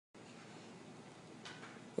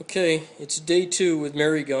Okay, it's day 2 with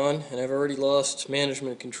Mary gone, and I've already lost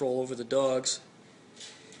management control over the dogs.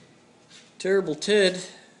 Terrible Ted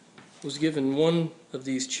was given one of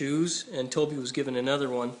these chews, and Toby was given another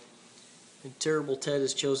one. And Terrible Ted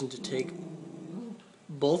has chosen to take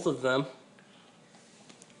both of them.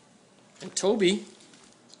 And Toby,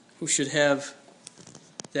 who should have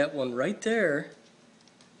that one right there,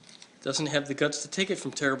 doesn't have the guts to take it from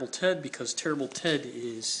Terrible Ted because Terrible Ted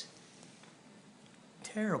is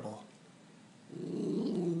terrible.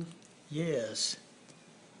 Yes.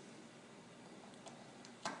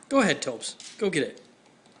 Go ahead, Tobes. Go get it.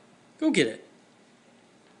 Go get it.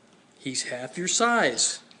 He's half your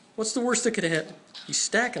size. What's the worst that could have happened? He's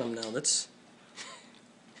stacking them now. That's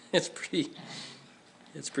pretty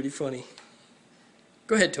funny.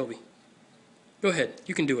 Go ahead, Toby. Go ahead.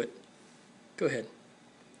 You can do it. Go ahead.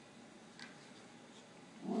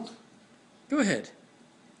 Go ahead.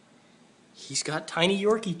 He's got tiny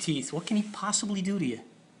Yorkie teeth. What can he possibly do to you?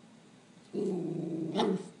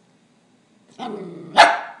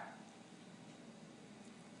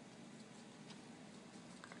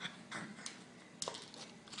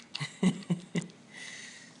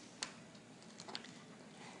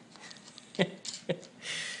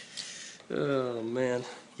 Oh man,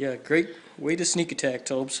 yeah, great way to sneak attack,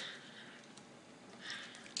 Tobes.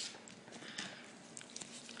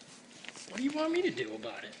 What do you want me to do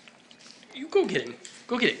about it? You go get him.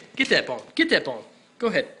 Go get it. Get that bone. Get that bone. Go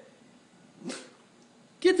ahead.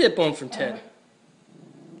 Get that bone from Ted.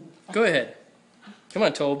 Go ahead. Come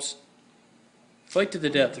on, Tobes. Fight to the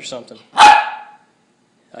death or something.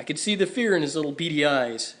 I could see the fear in his little beady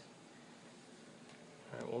eyes.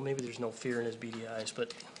 All right, well, maybe there's no fear in his beady eyes,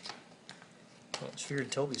 but well, there's fear in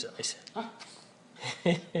Toby's eyes.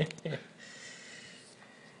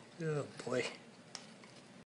 Oh, boy.